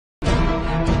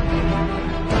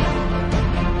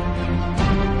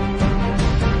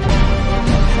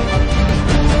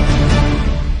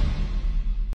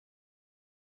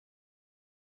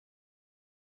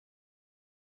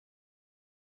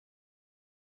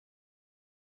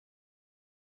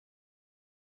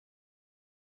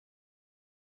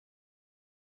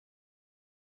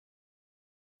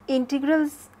Integral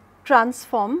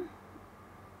transform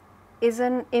is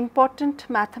an important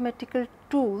mathematical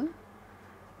tool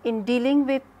in dealing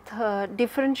with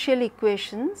differential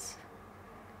equations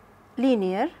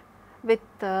linear with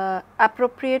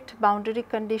appropriate boundary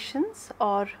conditions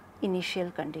or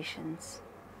initial conditions.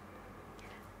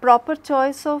 Proper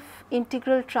choice of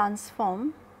integral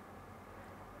transform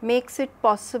makes it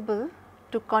possible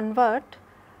to convert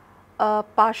a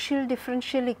partial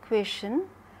differential equation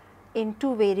in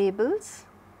two variables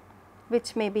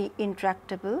which may be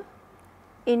intractable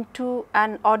into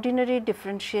an ordinary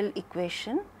differential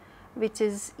equation which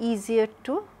is easier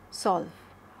to solve,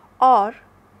 or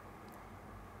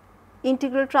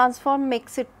integral transform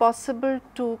makes it possible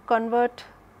to convert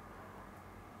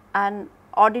an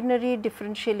ordinary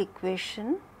differential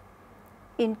equation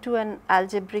into an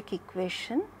algebraic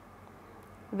equation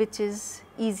which is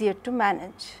easier to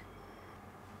manage.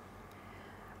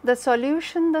 The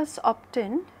solution thus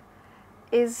obtained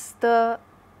is the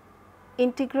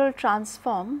integral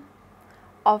transform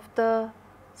of the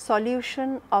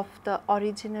solution of the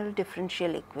original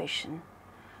differential equation.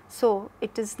 So,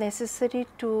 it is necessary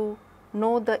to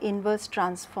know the inverse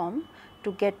transform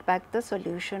to get back the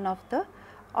solution of the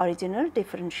original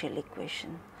differential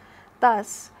equation.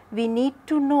 Thus, we need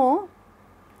to know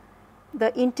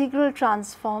the integral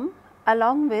transform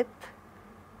along with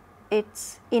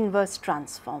its inverse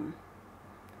transform.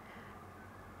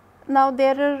 Now,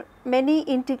 there are many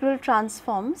integral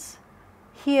transforms.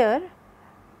 Here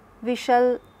we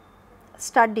shall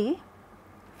study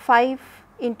 5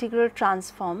 integral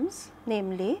transforms,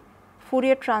 namely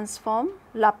Fourier transform,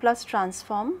 Laplace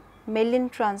transform, Mellin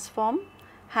transform,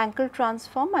 Hankel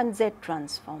transform and Z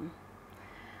transform.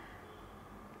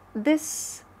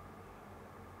 This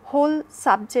whole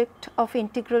subject of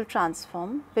integral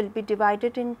transform will be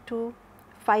divided into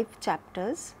 5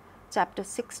 chapters, chapter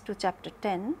 6 to chapter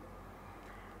 10.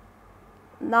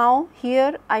 Now,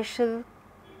 here I shall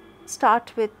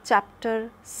start with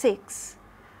chapter 6,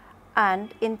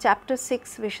 and in chapter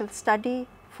 6 we shall study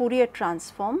Fourier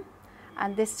transform,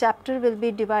 and this chapter will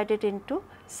be divided into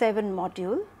 7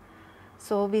 modules.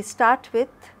 So, we start with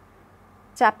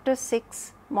chapter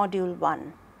 6 module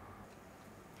 1.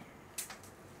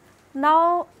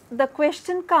 Now, the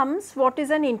question comes, what is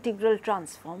an integral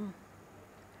transform?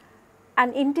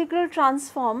 An integral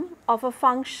transform of a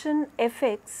function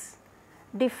f(x)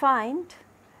 defined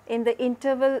in the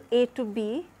interval a to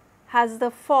b has the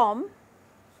form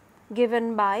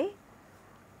given by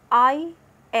I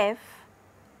f,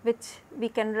 which we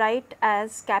can write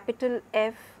as capital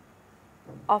F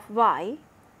of y,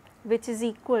 which is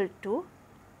equal to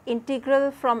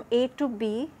integral from a to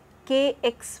b k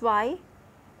x y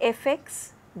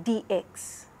f(x)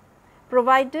 dx,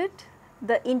 provided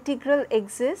the integral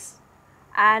exists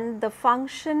and the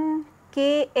function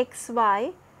k x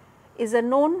y is a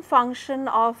known function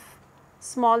of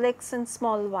small x and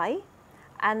small y,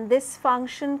 and this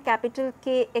function capital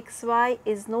K x y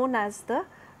is known as the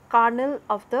kernel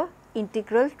of the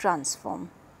integral transform.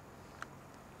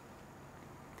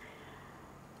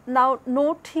 Now,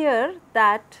 note here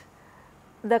that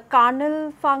the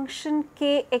kernel function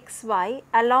k x y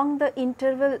along the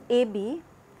interval ab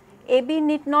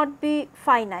need not be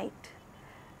finite,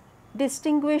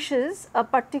 distinguishes a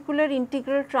particular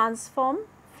integral transform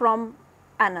from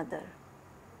another.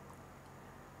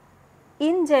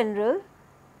 In general,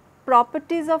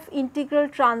 properties of integral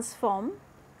transform,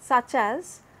 such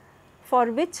as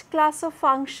for which class of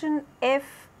function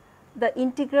f the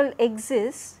integral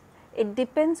exists, it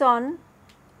depends on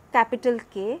capital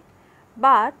K,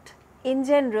 but in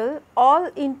general all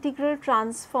integral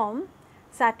transform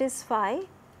satisfy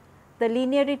the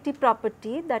linearity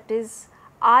property, that is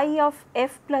I of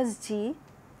f plus g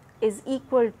is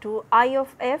equal to I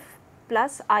of f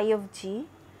plus I of g,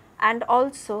 and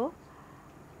also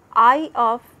I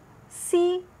of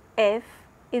c f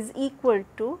is equal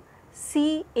to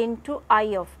c into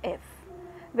I of f,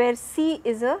 where c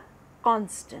is a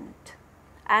constant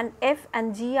and f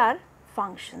and g are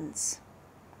functions.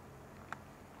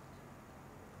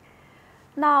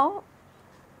 Now,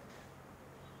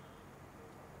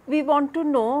 we want to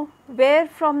know where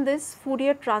from this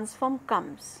Fourier transform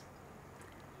comes.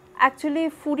 Actually,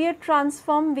 Fourier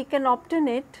transform we can obtain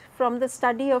it from the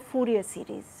study of Fourier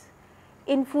series.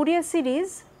 In Fourier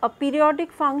series, a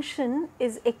periodic function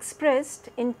is expressed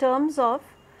in terms of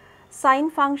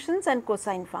sine functions and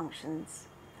cosine functions.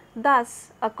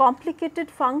 Thus, a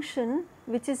complicated function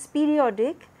which is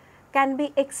periodic can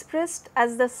be expressed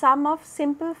as the sum of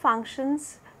simple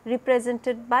functions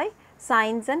represented by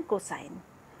sines and cosine.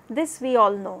 This we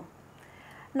all know.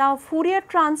 Now, Fourier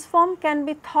transform can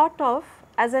be thought of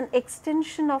as an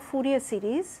extension of Fourier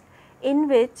series in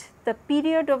which the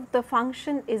period of the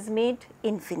function is made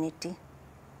infinity.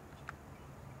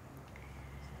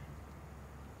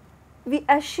 We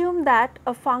assume that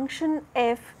a function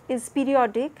f is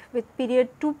periodic with period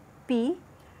 2p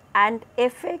and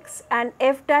f(x) and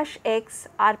f(x)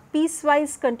 are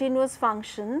piecewise continuous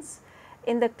functions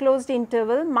in the closed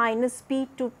interval minus p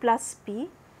to plus p.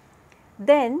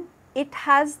 Then it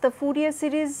has the Fourier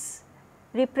series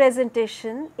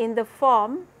representation in the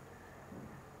form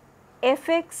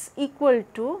f(x) equal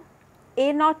to a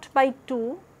naught by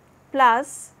 2 plus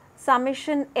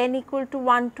summation n equal to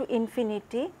 1 to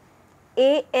infinity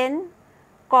a n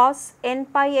cos n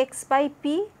pi x by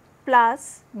p plus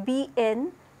b n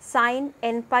sin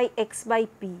n pi x by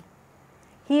p.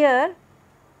 Here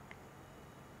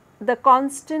the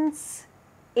constants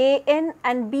a n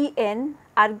and b n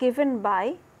are given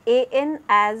by a n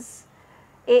as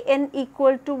a n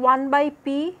equal to 1 by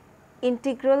p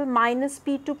integral minus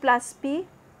p to plus p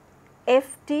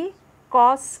f t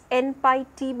cos n pi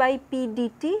t by p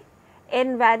dt,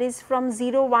 n varies from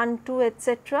 0, 1, 2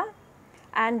 etc.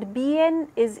 and b n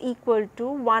is equal to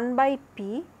 1 by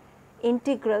p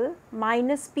integral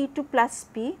minus p to plus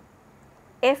p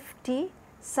f t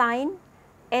sin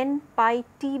n pi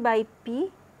t by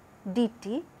p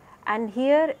dt, and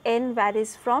here n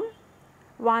varies from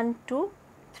 1 to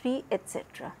 3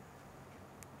 etc.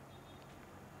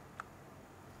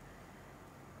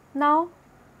 Now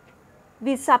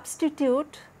we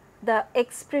substitute the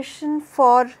expression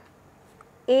for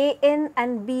a n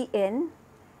and b n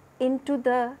into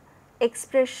the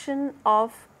expression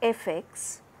of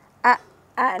f(x)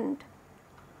 and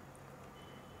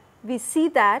we see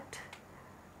that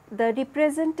the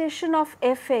representation of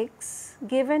f(x)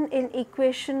 given in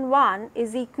equation 1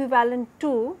 is equivalent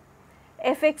to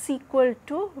f(x) equal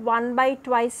to 1 by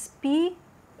twice p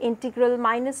integral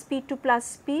minus p to plus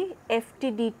p f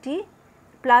t dt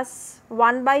plus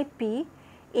 1 by p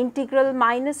integral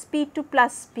minus p to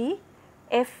plus p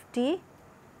f t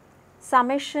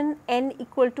summation n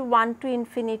equal to 1 to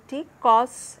infinity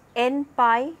cos n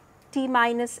pi t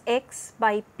minus x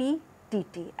by p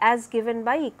dt as given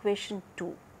by equation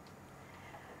 2.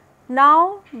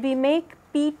 Now we make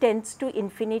p tends to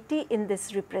infinity in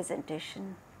this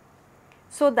representation,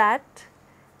 so that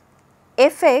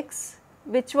f(x)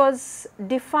 which was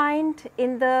defined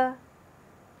in the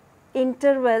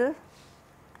interval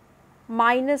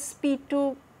minus p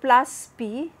to plus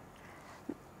p,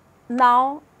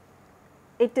 now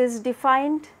it is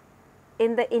defined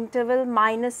in the interval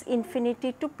minus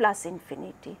infinity to plus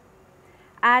infinity.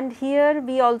 And here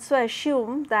we also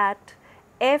assume that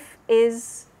f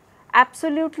is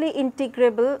absolutely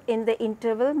integrable in the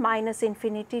interval minus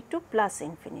infinity to plus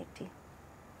infinity.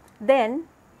 Then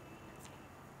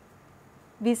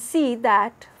we see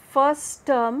that first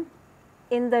term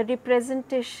in the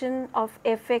representation of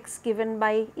f(x) given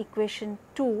by equation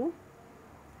 2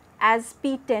 as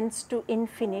p tends to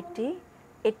infinity,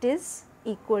 it is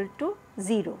equal to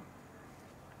 0.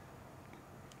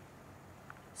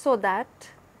 So that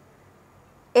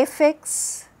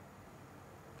f(x)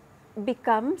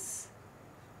 becomes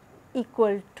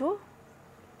equal to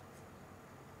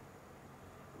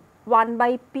 1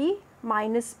 by p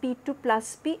minus p to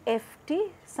plus p f t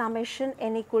summation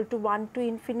n equal to 1 to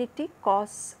infinity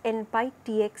cos n pi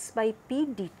t x by p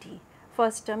dt.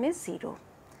 First term is 0.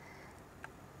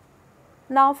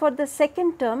 Now for the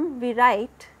second term we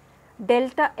write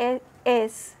delta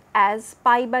s as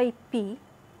pi by p,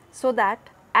 so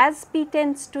that as p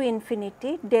tends to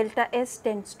infinity delta s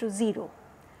tends to 0,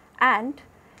 and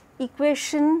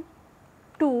equation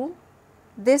 2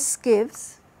 this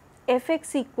gives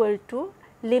f(x) equal to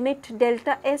limit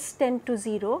delta s tend to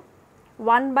 0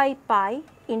 1 by pi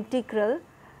integral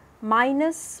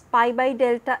minus pi by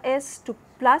delta s to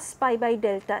plus pi by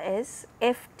delta s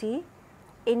f t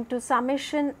into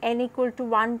summation n equal to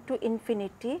 1 to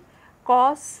infinity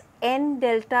cos n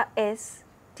delta s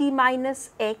t minus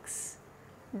x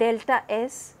delta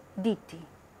s dt.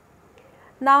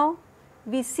 Now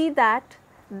we see that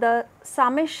the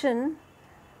summation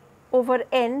over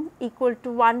n equal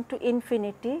to 1 to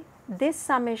infinity, this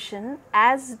summation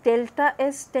as delta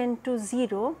s tend to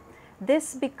 0,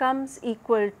 this becomes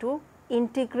equal to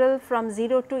integral from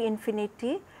 0 to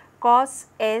infinity cos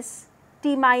s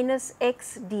t minus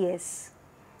x ds.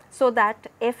 So that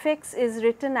f(x) is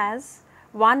written as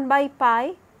 1 by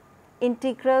pi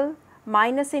integral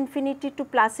minus infinity to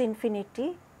plus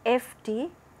infinity f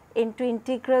t into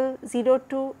integral 0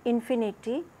 to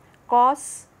infinity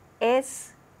cos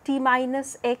s t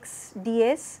minus x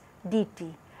ds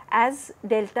dt as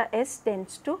delta s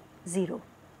tends to 0.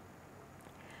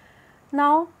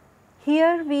 Now,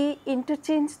 here we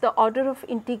interchange the order of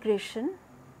integration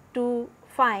to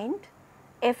find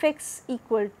f(x)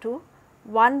 equal to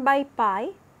 1 by pi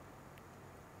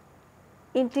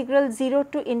integral 0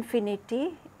 to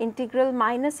infinity integral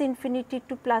minus infinity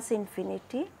to plus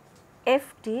infinity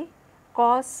f t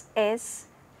cos s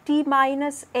t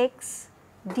minus x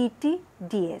dt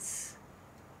ds.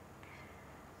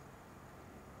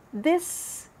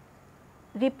 This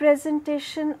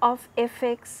representation of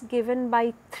f(x) given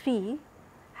by 3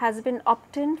 has been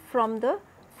obtained from the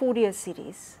Fourier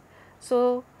series.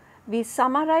 So, we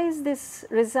summarize this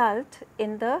result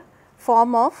in the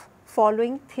form of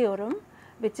following theorem,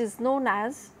 which is known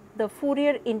as the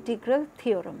Fourier integral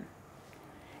theorem.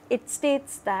 It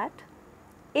states that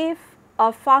if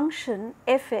a function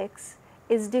f(x)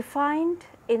 is defined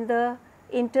in the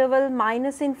interval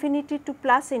minus infinity to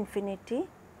plus infinity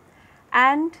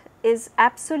and is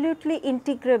absolutely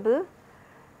integrable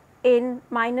in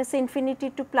minus infinity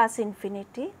to plus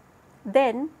infinity,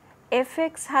 then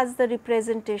f(x) has the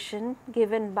representation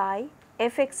given by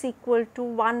f(x) equal to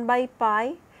 1 by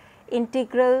pi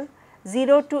integral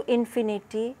 0 to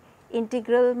infinity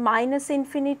integral minus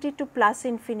infinity to plus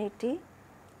infinity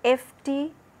f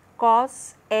t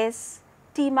cos s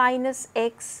t minus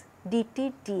x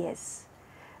dt ds.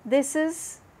 This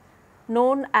is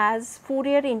known as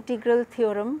Fourier integral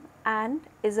theorem and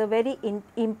is a very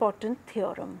important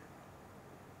theorem.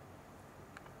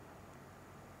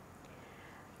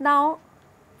 Now,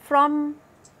 from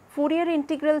Fourier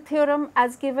integral theorem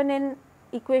as given in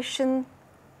equation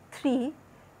 3,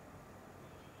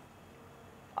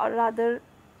 or rather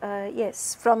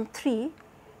from 3,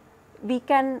 we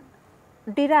can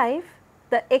derive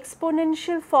the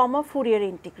exponential form of Fourier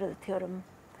integral theorem.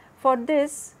 For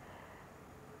this,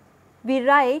 we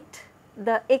write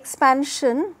the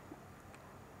expansion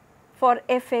for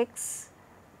f(x)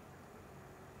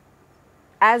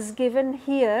 as given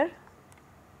here.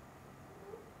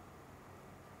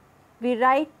 We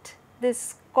write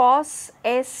this cos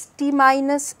s t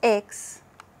minus x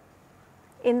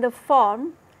in the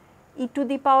form e to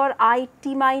the power I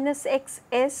t minus x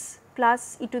s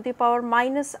plus e to the power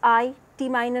minus I t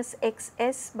minus x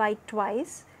s by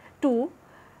 2,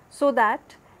 so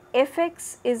that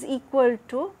f(x) is equal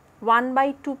to 1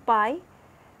 by 2 pi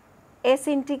s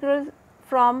integral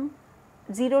from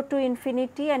 0 to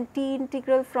infinity and t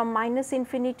integral from minus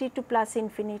infinity to plus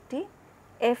infinity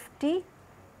f t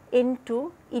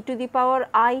into e to the power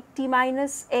I t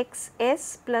minus x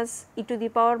s plus e to the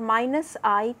power minus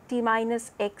I t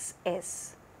minus x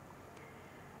s.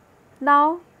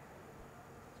 Now,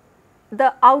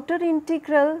 the outer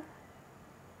integral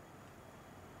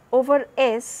over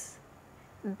s,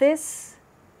 this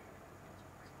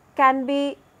can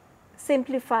be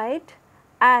simplified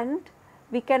and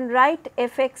we can write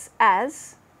f(x)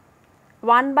 as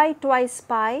 1 by twice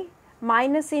pi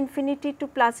minus infinity to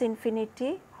plus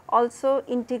infinity, also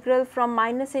integral from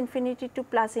minus infinity to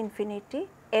plus infinity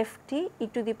f t e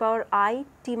to the power I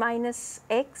t minus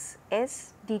x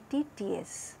s dt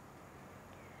ds,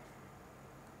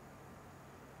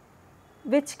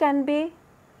 which can be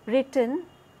written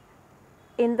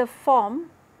in the form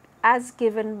as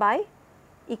given by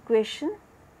equation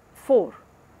 4,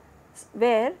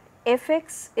 where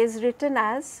f(x) is written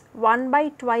as 1 by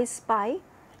twice pi,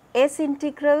 s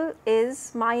integral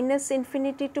is minus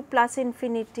infinity to plus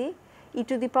infinity e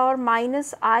to the power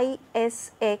minus I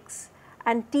s x,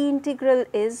 and t integral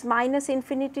is minus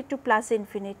infinity to plus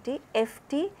infinity f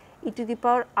t e to the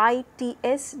power I t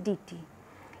s dt.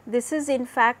 This is in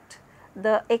fact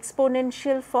the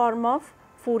exponential form of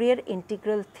Fourier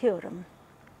integral theorem.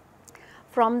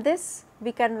 From this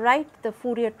we can write the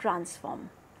Fourier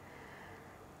transform.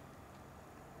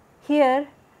 Here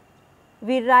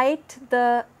we write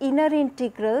the inner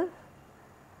integral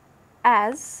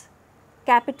as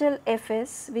capital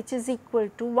Fs, which is equal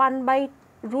to 1 by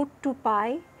root 2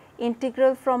 pi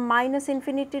integral from minus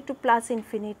infinity to plus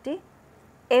infinity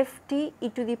f t e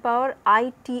to the power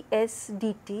I t s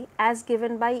dt as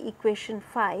given by equation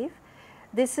 5.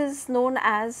 This is known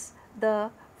as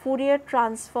the Fourier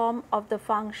transform of the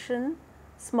function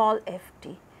small f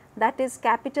t, that is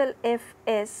capital F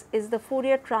s is the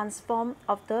Fourier transform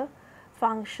of the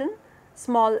function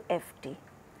small f t,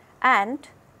 and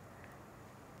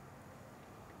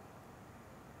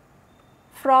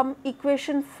from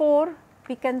equation 4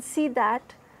 we can see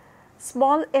that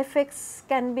small f(x)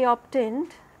 can be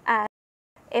obtained as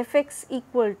f(x)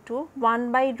 equal to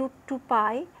 1 by root 2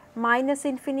 pi minus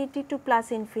infinity to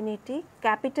plus infinity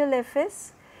capital F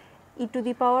s e to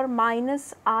the power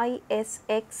minus I s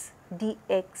x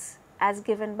dx as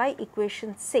given by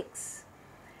equation 6.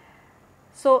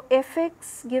 So,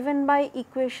 fx given by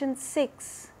equation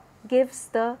 6 gives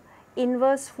the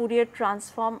inverse Fourier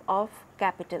transform of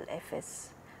capital Fs.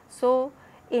 So,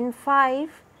 in 5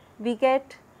 we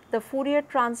get the Fourier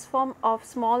transform of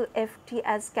small ft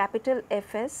as capital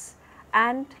Fs,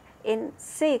 and in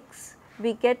 6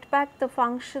 we get back the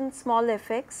function small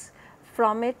fx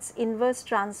from its inverse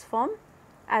transform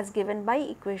as given by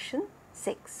equation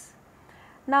 6.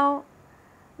 Now,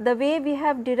 the way we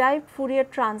have derived Fourier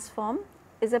transform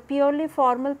is a purely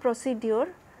formal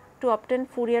procedure to obtain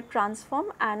Fourier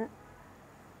transform and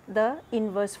the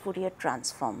inverse Fourier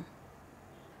transform.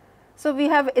 So, we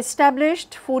have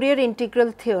established Fourier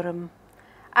integral theorem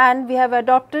and we have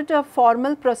adopted a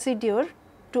formal procedure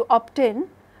to obtain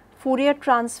Fourier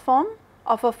transform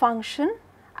of a function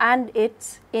and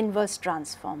its inverse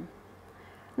transform.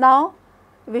 Now,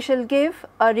 we shall give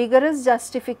a rigorous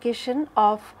justification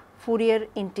of Fourier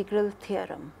integral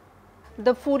theorem.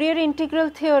 The Fourier integral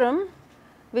theorem,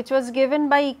 which was given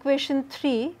by equation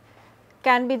 3,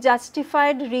 can be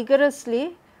justified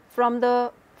rigorously from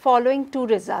the following two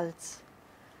results.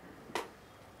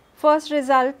 First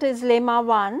result is lemma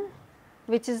 1,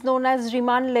 which is known as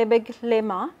Riemann-Lebesgue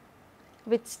lemma,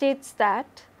 which states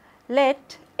that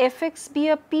let fx be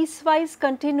a piecewise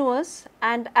continuous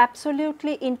and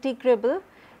absolutely integrable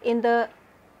in the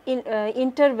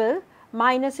interval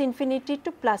minus infinity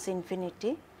to plus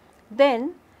infinity,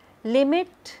 then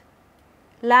limit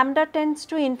lambda tends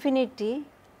to infinity,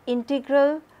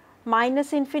 integral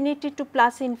minus infinity to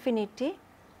plus infinity,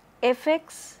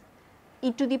 fx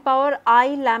e to the power I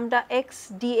lambda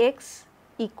x dx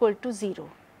equal to 0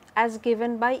 as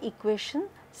given by equation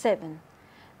 7.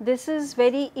 This is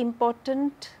very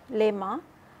important lemma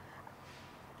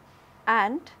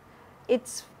and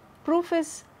its proof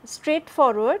is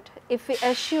straightforward if we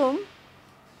assume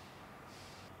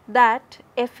that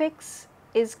fx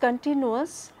is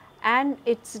continuous and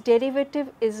its derivative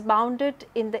is bounded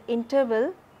in the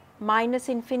interval minus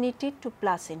infinity to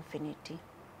plus infinity.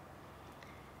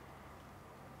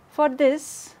 For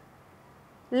this,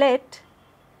 let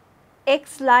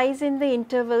x lies in the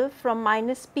interval from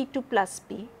minus p to plus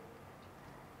p,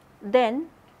 then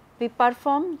we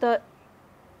perform the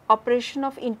operation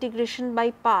of integration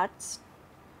by parts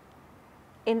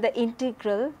in the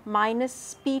integral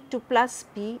minus p to plus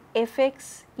p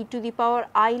fx e to the power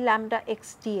I lambda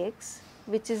x dx,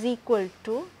 which is equal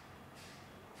to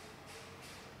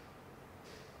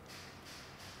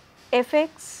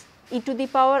fx e to the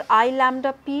power I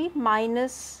lambda p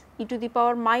minus e to the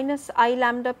power minus I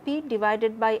lambda p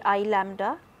divided by I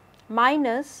lambda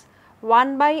minus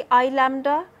 1 by I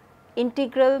lambda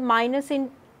integral minus in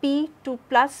p to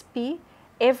plus p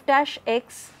f dash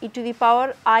x e to the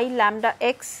power I lambda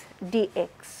x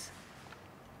dx.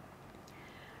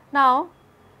 Now,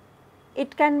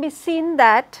 it can be seen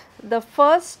that the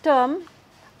first term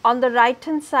on the right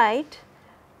hand side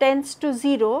tends to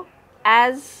 0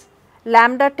 as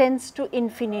lambda tends to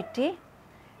infinity,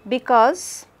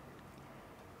 because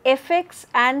fx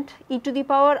and e to the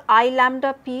power I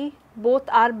lambda p both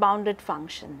are bounded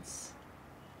functions.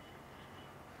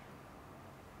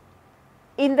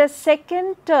 In the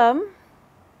second term,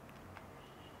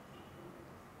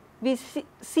 we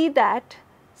see that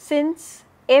since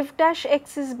f dash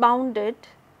x is bounded,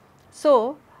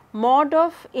 so mod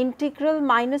of integral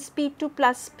minus p to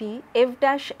plus p f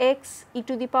dash x e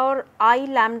to the power I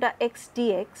lambda x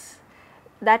dx,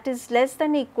 that is less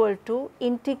than equal to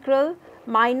integral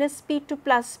minus p to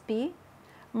plus p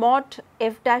mod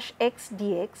f dash x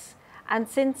dx, and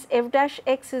since f dash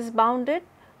x is bounded,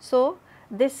 so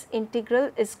this integral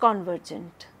is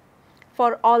convergent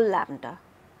for all lambda.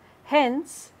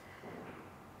 Hence,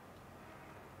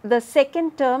 the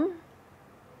second term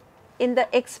in the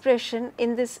expression,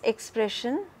 this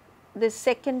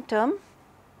second term,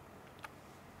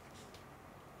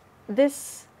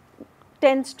 this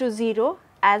tends to 0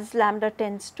 as lambda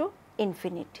tends to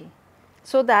infinity.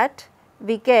 So that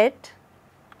we get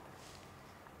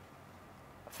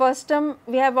first term,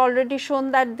 we have already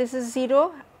shown that this is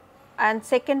 0 and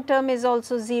second term is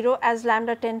also 0 as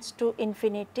lambda tends to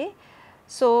infinity.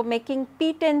 So, making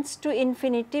p tends to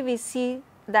infinity, we see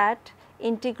that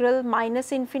integral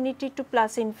minus infinity to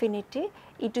plus infinity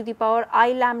e to the power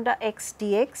I lambda x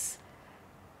dx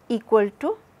equal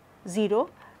to 0,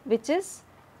 which is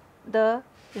the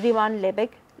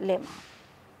Riemann-Lebesgue lemma.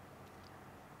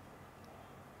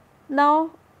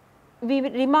 Now, we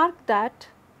remark that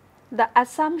the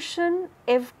assumption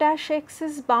f dash x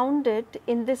is bounded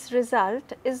in this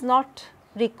result is not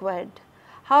required.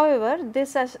 However,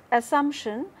 this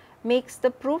assumption makes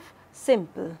the proof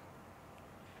simple.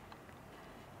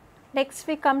 Next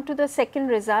we come to the second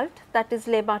result, that is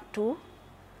lemma 2.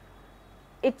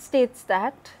 It states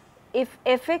that if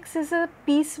f(x) is a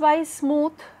piecewise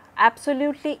smooth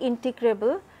absolutely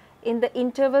integrable in the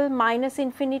interval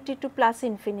 -infinity to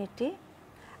 +infinity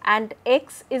and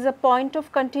x is a point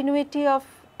of continuity of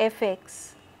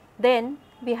f(x), then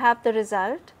we have the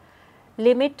result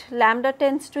limit lambda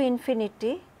tends to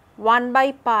infinity 1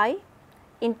 by pi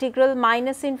integral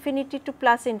 -infinity to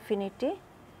 +infinity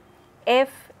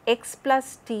f x plus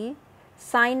t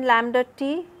sin lambda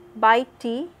t by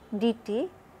t dt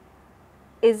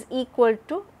is equal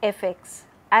to f(x)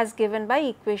 as given by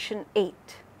equation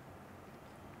 8.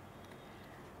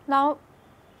 Now,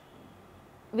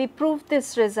 we prove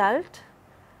this result.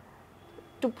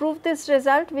 To prove this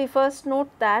result, we first note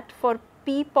that for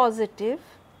p positive,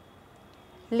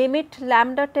 limit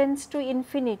lambda tends to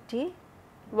infinity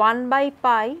 1 by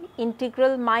pi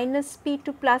integral minus p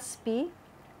to plus p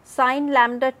sin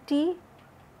lambda t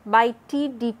by t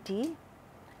dt.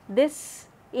 This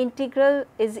integral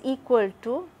is equal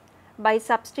to, by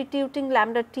substituting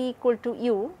lambda t equal to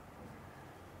u,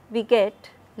 we get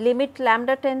limit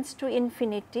lambda tends to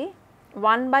infinity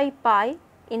 1 by pi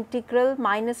integral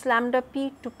minus lambda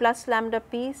p to plus lambda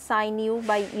p sin u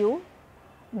by u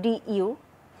du,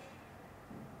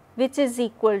 which is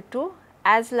equal to,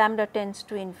 as lambda tends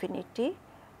to infinity,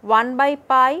 1 by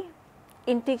pi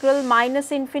integral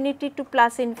minus infinity to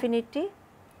plus infinity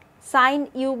sin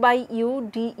u by u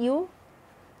du,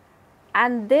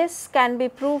 and this can be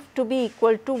proved to be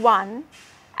equal to 1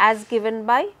 as given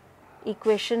by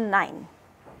equation 9.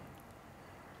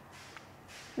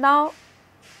 Now,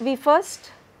 we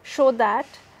first show that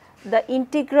the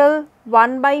integral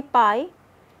 1 by pi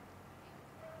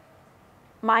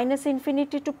minus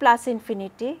infinity to plus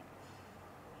infinity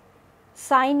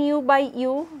sin u by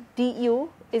u du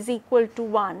is equal to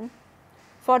 1.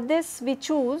 For this, we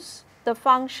choose the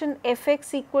function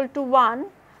f(x) equal to 1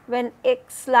 when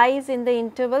x lies in the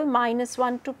interval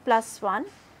 -1 to +1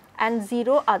 and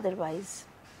 0 otherwise.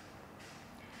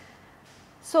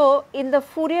 So, in the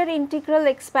Fourier integral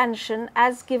expansion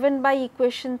as given by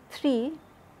equation 3,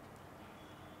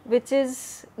 which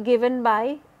is given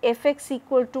by f(x)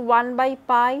 equal to 1 by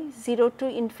pi 0 to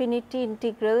infinity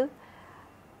integral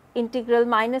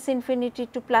minus infinity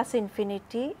to plus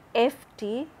infinity f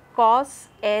t cos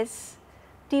s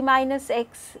t minus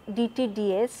x dt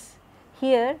ds.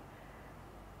 Here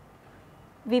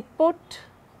we put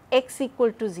x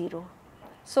equal to 0,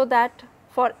 so that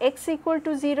for x equal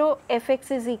to 0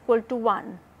 f(x) is equal to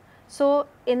 1. So,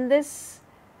 in this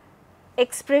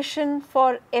expression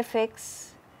for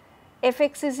f(x),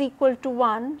 f(x) is equal to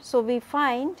 1. So, we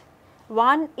find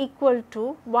 1 equal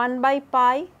to 1 by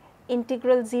pi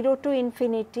integral 0 to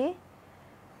infinity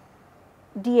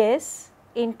ds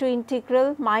into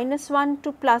integral -1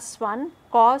 to +1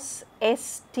 cos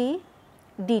s t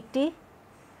dt,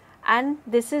 and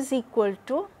this is equal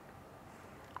to,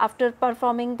 after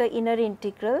performing the inner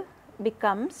integral,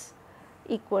 becomes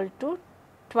equal to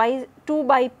 2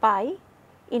 by pi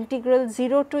integral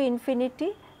 0 to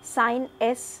infinity sin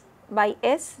s by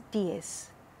s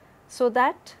ds. So,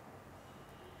 that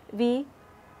we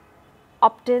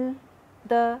obtain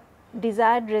the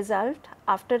desired result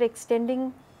after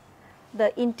extending the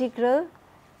integral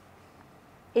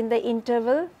in the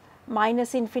interval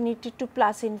 -infinity to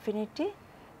 +infinity.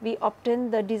 We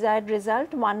obtain the desired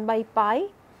result 1 by pi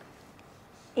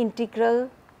integral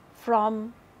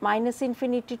from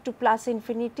 -infinity to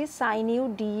 +infinity sin u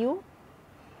du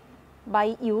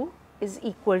by u is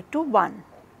equal to 1.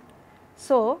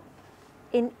 So,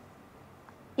 in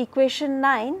equation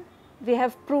 9, we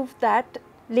have proved that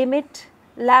limit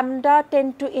lambda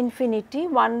tend to infinity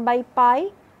 1 by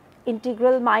pi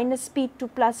integral minus p to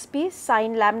plus p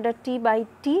sin lambda t by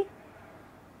t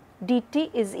dt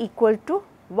is equal to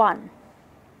 1.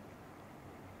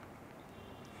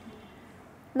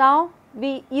 Now,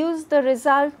 we use the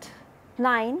result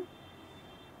 9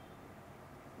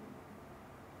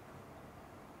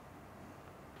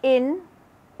 in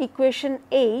equation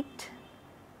 8.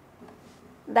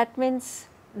 That means,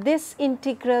 this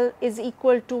integral is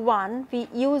equal to 1, we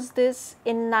use this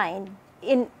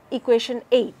in equation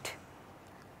 8.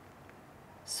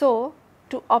 So,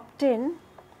 to obtain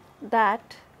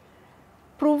that,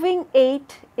 proving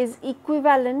 8 is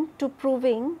equivalent to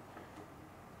proving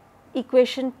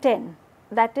equation 10,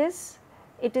 that is,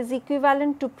 it is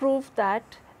equivalent to prove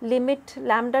that limit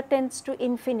lambda tends to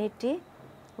infinity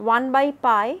 1 by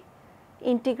pi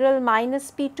integral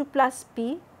minus p to plus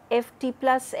p f t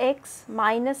plus x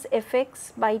minus f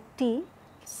x by t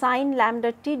sin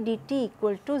lambda t dt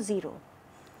equal to 0.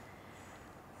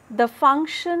 The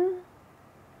function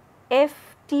f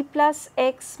t plus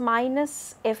x minus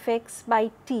fx by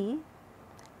t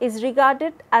is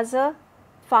regarded as a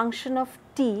function of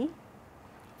t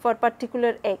for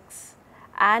particular x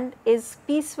and is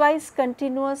piecewise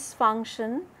continuous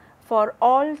function for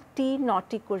all t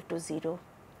not equal to 0.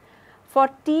 For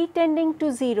t tending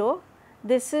to 0,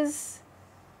 this is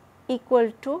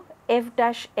equal to f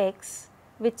dash x,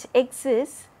 which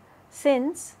exists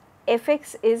since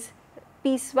fx is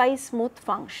piecewise smooth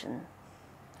function.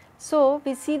 So,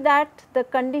 we see that the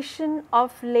condition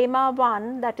of lemma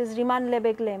 1, that is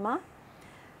Riemann-Lebesgue lemma,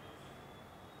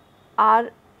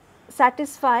 are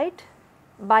satisfied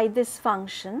by this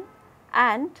function,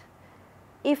 and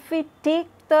if we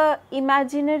take the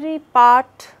imaginary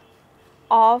part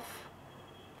of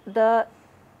the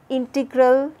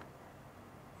integral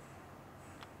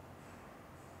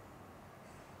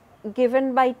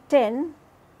given by 10,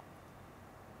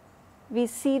 we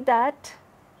see that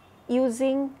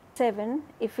using 7,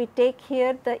 if we take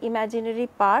here the imaginary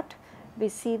part, we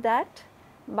see that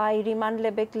by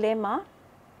Riemann-Lebesgue lemma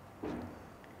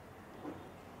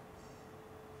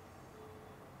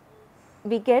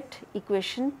we get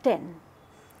equation 10.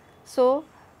 So,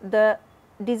 the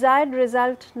desired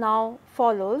result now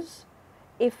follows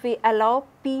if we allow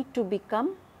p to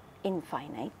become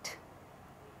infinite.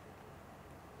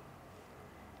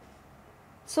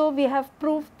 So, we have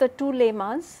proved the two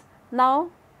lemmas. Now,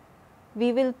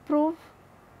 we will prove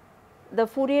the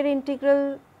Fourier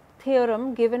integral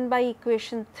theorem given by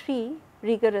equation 3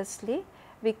 rigorously.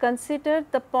 We consider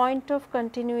the point of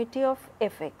continuity of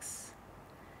fx.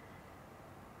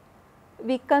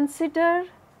 We consider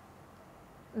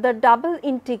the double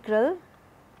integral.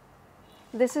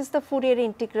 This is the Fourier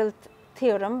integral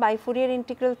theorem. By Fourier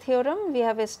integral theorem, we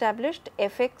have established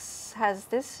fx has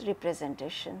this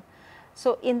representation.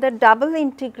 So, in the double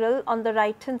integral on the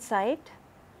right hand side,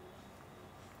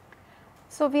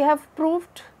 so we have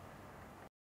proved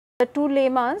the two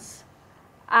lemmas,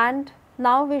 and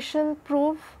now we shall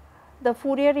prove the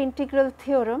Fourier integral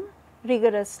theorem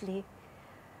rigorously.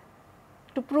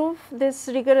 To prove this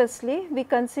rigorously, we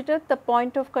consider the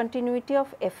point of continuity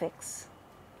of fx.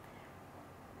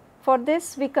 For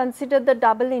this, we consider the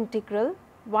double integral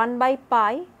 1 by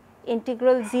pi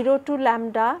integral 0 to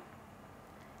lambda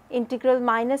integral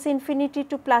minus infinity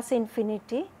to plus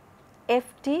infinity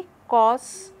ft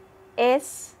cos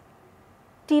s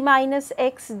t minus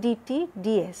x dt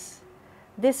ds.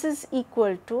 This is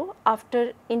equal to,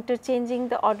 after interchanging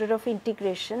the order of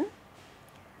integration,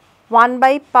 1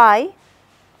 by pi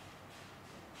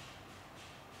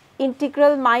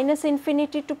integral minus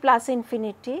infinity to plus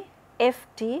infinity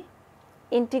ft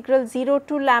integral 0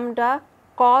 to lambda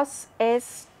cos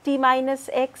s t minus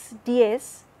x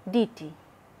ds dt.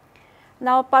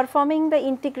 Now, performing the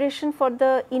integration for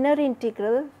the inner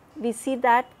integral, we see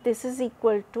that this is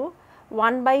equal to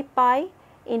 1 by pi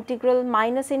integral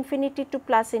minus infinity to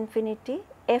plus infinity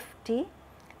ft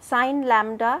sin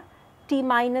lambda t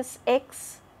minus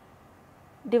x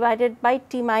divided by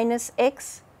t minus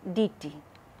x dt,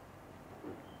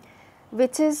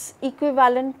 which is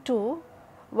equivalent to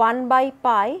 1 by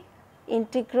pi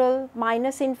integral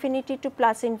minus infinity to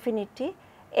plus infinity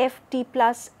ft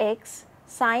plus x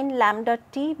sin lambda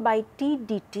t by t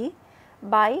dt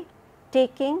by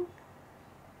taking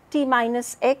t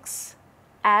minus x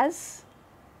as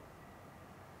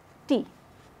t.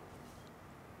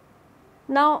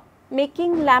 Now,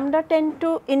 making lambda tend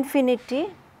to infinity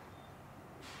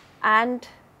and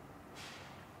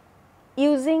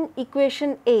using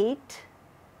equation 8,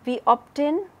 we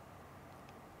obtain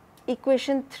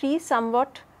equation 3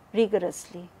 somewhat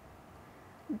rigorously.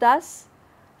 Thus,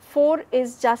 4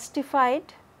 is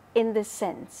justified in this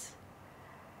sense.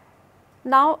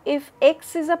 Now, if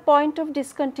x is a point of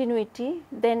discontinuity,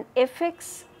 then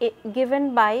fx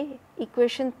given by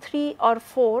equation 3 or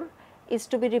 4 is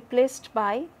to be replaced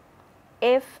by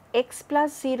fx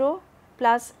plus 0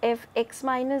 plus fx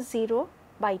minus 0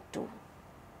 by 2.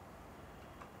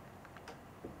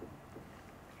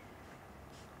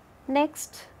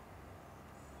 Next,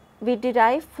 we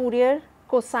derive Fourier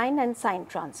cosine and sine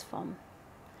transform.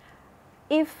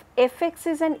 If fx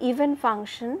is an even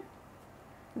function,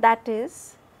 that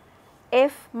is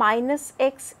f minus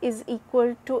x is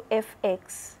equal to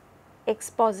fx, x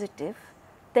positive,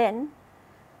 then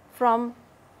from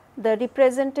the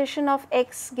representation of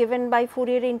x given by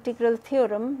Fourier integral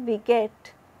theorem, we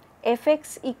get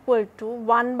fx equal to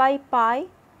 1 by pi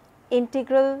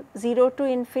integral 0 to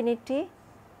infinity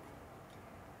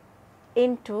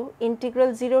into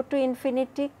integral 0 to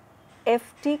infinity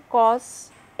ft cos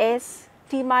s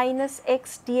t minus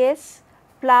x ds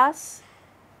plus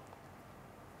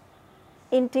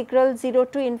integral 0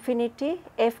 to infinity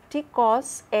f t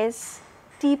cos s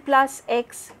t plus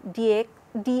x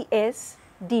ds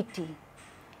dt.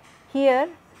 Here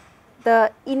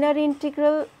the inner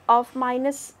integral of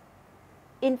minus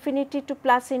infinity to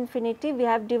plus infinity we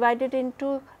have divided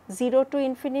into 0 to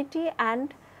infinity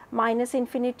and minus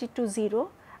infinity to 0,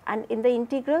 and in the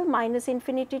integral minus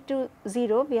infinity to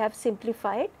 0 we have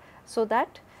simplified so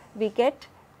that we get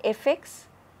f x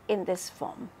in this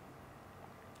form.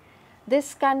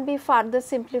 This can be further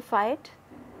simplified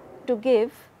to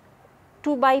give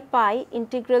 2 by pi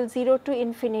integral 0 to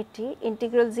infinity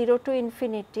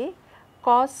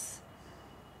cos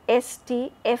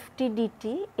st f t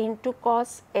dt into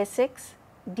cos s x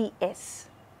ds,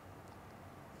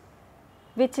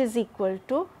 which is equal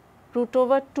to root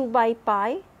over 2 by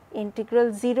pi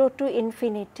integral 0 to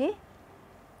infinity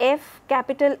f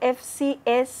capital F C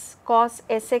s cos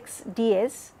s x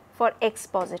ds for x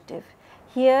positive.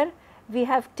 Here we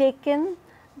have taken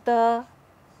the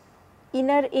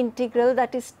inner integral,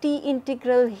 that is t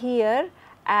integral here,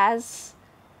 as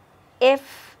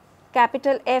f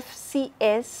capital F C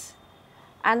s,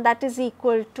 and that is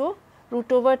equal to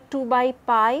root over 2 by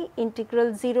pi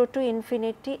integral 0 to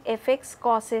infinity f x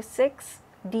cos s x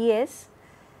ds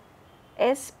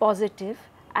s positive,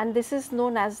 and this is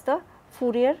known as the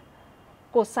Fourier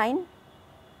cosine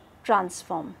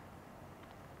transform.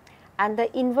 And the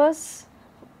inverse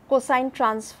cosine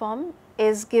transform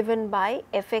is given by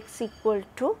f x equal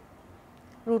to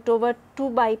root over 2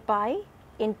 by pi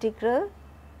integral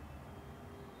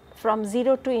from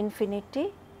 0 to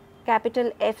infinity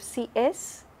capital F C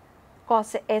s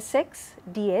cos s x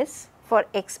ds for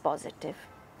x positive,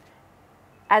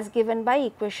 as given by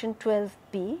equation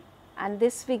 12b, and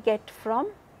this we get from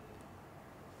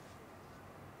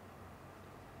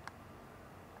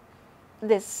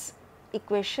this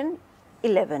equation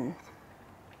 11.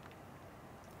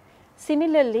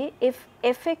 Similarly, if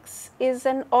f x is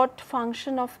an odd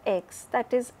function of x,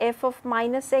 that is f of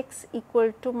minus x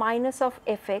equal to minus of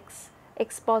f x,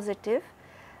 x positive,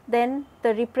 then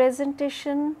the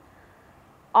representation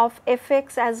of f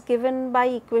x as given by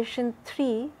equation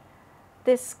 3,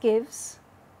 this gives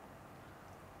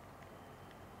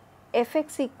f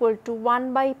x equal to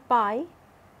 1 by pi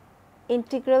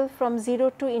integral from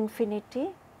 0 to infinity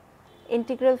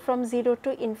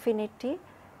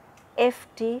f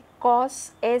t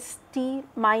cos s t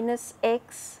minus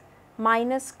x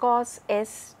minus cos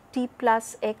s t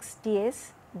plus x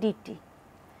ds dt,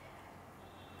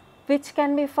 which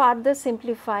can be further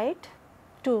simplified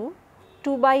to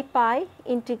 2 by pi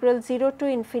integral 0 to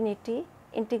infinity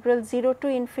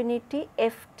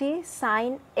f t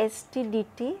sin s t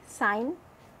dt sin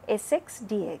s x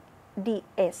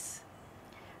ds.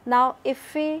 Now,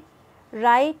 if we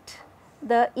write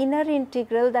the inner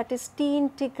integral, that is t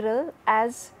integral,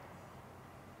 as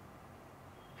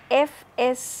f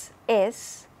s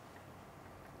s,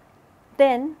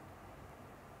 then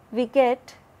we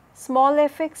get small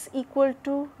f x equal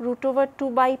to root over 2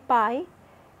 by pi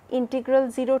integral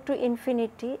 0 to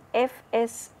infinity f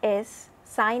s s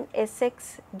sin s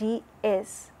x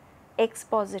ds x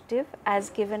positive, as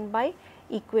given by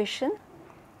equation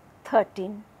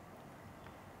 13,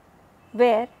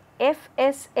 where f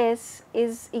s s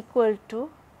is equal to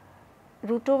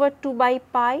root over 2 by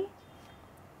pi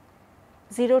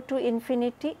 0 to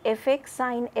infinity f x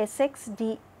sin s x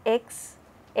dx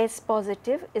s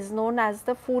positive is known as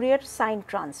the Fourier sine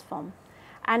transform,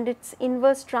 and its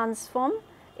inverse transform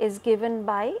is given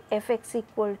by f x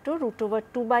equal to root over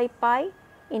 2 by pi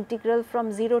integral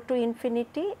from 0 to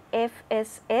infinity f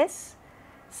s s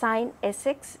sin s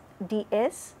x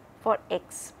ds for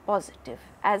x positive,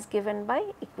 as given by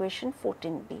equation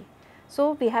 14b.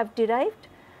 So, we have derived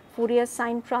Fourier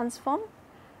sine transform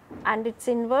and its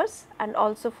inverse, and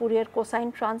also Fourier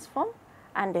cosine transform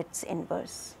and its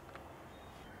inverse.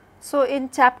 So, in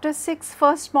chapter 6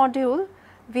 first module,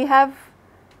 we have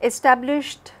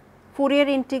established Fourier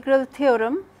integral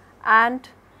theorem, and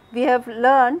we have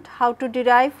learned how to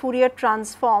derive Fourier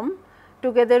transform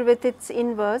together with its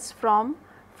inverse from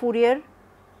Fourier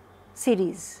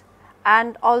series,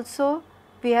 and also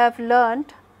we have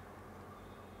learned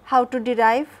how to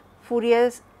derive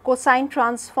Fourier's cosine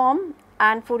transform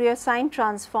and Fourier sine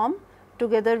transform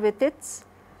together with its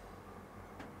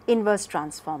inverse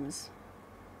transforms.